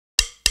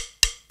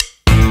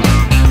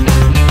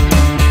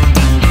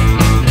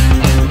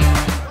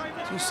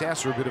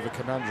Souths are a bit of a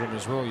conundrum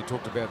as well. You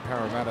talked about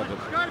Parramatta, but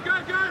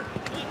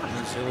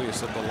here's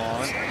Ilias at the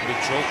line.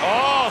 Mitchell.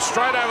 Oh,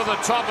 straight over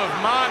the top of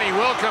Marnie.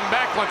 Welcome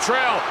back,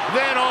 Latrell.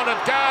 Then on it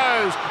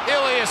goes.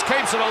 Ilias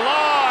keeps it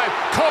alive.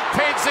 Cook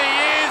Pensy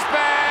is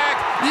back.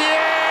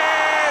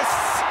 Yes!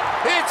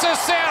 It's a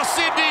South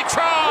Sydney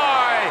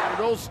try. It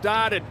all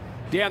started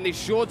down this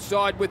short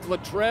side with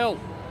Latrell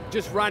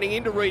just running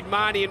into Reid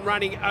Marnie and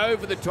running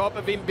over the top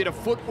of him. Bit of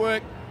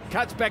footwork.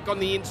 Cuts back on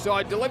the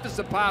inside, delivers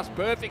the pass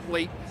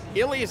perfectly.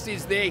 Ilias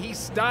is there, he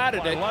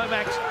started it.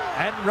 Lomax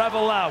and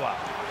Ravalawa.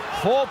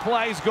 4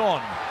 plays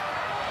gone.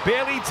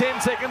 Barely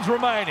 10 seconds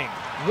remaining.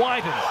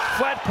 Whiten,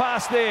 flat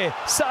pass there.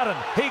 Sutton,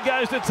 he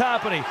goes to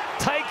Tarpany.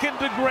 Taken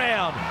to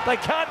ground. They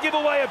can't give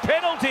away a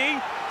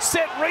penalty.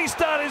 Set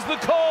restart is the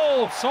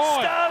call.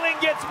 Starling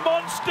gets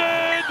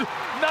monstered.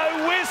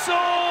 No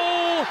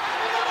whistle.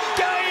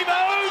 Game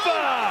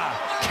over.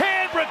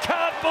 Canberra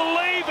can't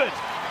believe it.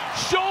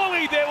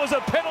 Surely there was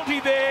a penalty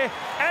there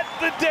at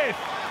the death.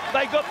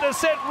 They got the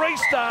set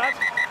restart.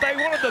 They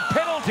wanted the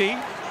penalty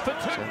for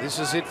 2. So this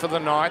is it for the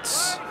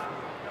Knights.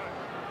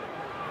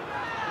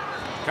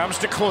 Comes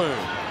to Clune.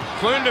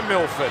 Clune to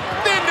Milford.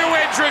 Then to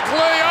Edric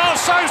Lee. Oh,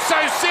 so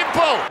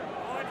simple.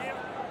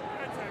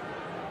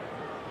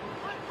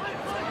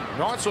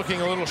 Knights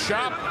looking a little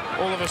sharp.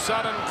 All of a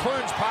sudden,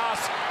 Clune's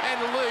pass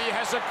and Lee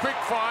has a quick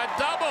fire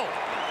double.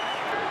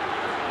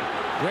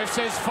 Ref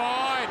says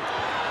fine.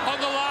 On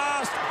the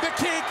last, the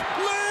kick,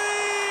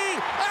 Lee,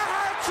 a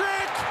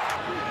hat-trick!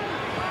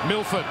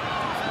 Milford,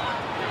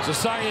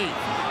 Zasagi,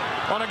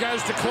 on it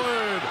goes to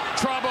Clune,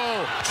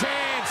 trouble,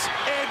 chance,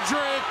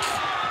 Edric,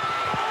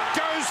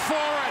 goes for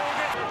it.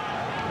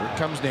 Here it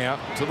comes now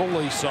to the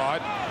Lee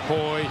side,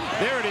 Hoy,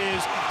 there it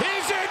is,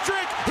 here's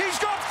Edric, he's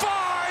got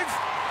 5!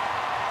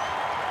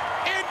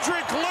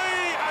 Edric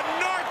Lee, a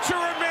night to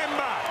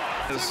remember.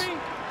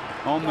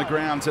 On the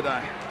ground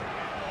today.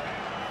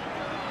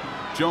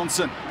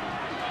 Johnson.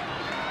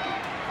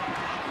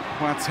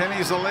 Wateni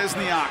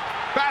Zalesniak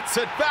bats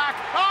it back.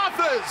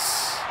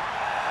 Arthurs!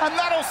 And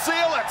that'll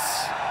seal it.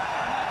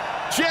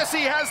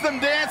 Jesse has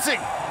them dancing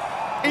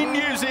in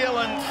New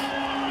Zealand.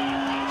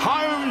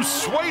 Home,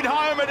 sweet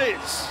home it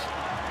is.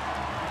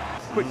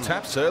 Quick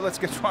tap, sir. Let's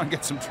try and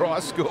get some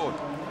tries scored.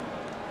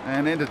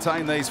 And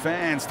entertain these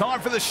fans.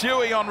 Time for the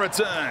shoey on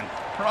return.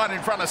 Right in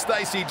front of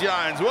Stacey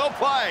Jones. Well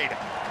played.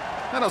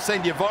 That'll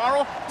send you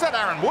viral. Is that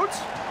Aaron Woods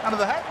under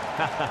the hat?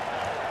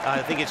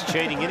 I think it's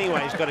cheating anyway.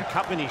 He's got a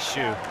cup in his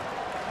shoe.